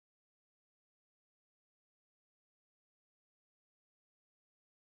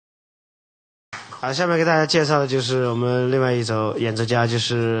好，下面给大家介绍的就是我们另外一首演奏家，就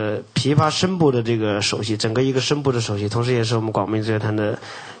是琵琶声部的这个首席，整个一个声部的首席，同时也是我们广明乐坛的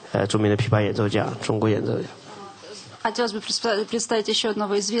著名的琵琶演奏家，中国演奏家。Хотелось бы представить еще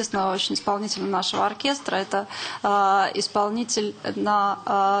одного известного очень исполнителя нашего оркестра. Это исполнитель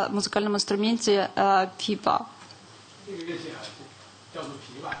на музыкальном инструменте Pipa. 这个乐器叫做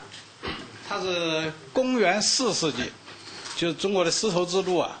琵琶，它是公元4世纪，就是中国的丝绸之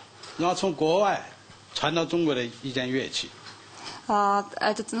路啊，然后从国外传到中国的一件乐器。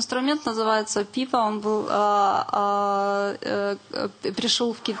Этот инструмент называется Pipa. Он был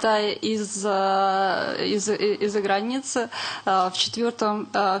пришел в Китай из-за границы в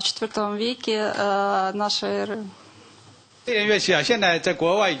IV веке нашей эры. 这件乐器啊，现在在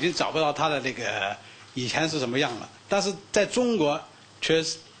国外已经找不到它的那个以前是什么样了，但是在中国却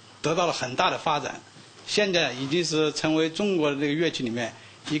得到了很大的发展，现在已经是成为中国的这个乐器里面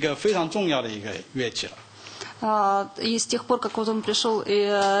一个非常重要的一个乐器了。И с тех пор, как вот он пришел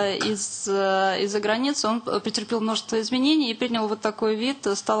из-за границы, он претерпел множество изменений и принял вот такой вид,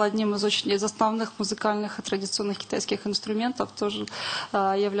 стал одним из основных музыкальных и традиционных китайских инструментов, тоже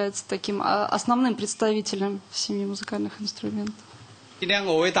является таким основным представителем семьи музыкальных инструментов. 今天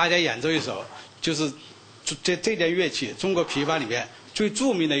我为大家演奏一首，就是这件乐器中国琵琶里面最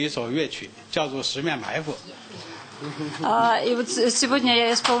著名的一首乐曲，叫做《十面埋伏》。И вот сегодня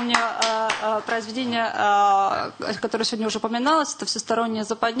я исполню произведение, которое сегодня уже упоминалось, это всесторонняя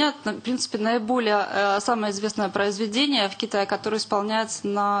западня, в принципе, наиболее самое известное произведение в Китае, которое исполняется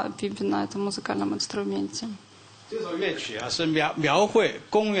на пипе, на этом музыкальном инструменте. 这首乐曲啊，是描绘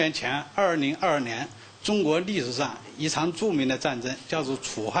公元前2022年中国历史上一场著名的战争，叫做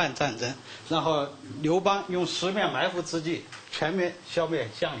楚汉战争。然后刘邦用10面埋伏之计，全面消灭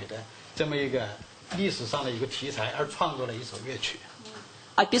项羽的这么一个历史上的一个题材，而创作了一首乐曲。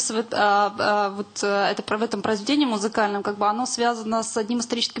Описывает вот это в этом произведении музыкальном, как бы оно связано с одним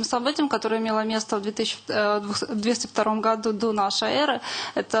историческим событием, которое имело место в 202 году до нашей эры.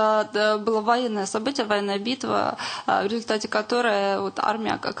 Это было военное событие, военная битва, в результате которой вот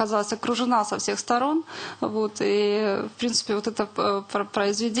армия оказалась окружена со всех сторон. Вот, и в принципе вот это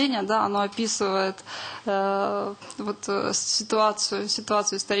произведение, да, оно описывает вот ситуацию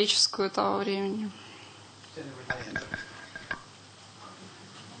историческую того времени.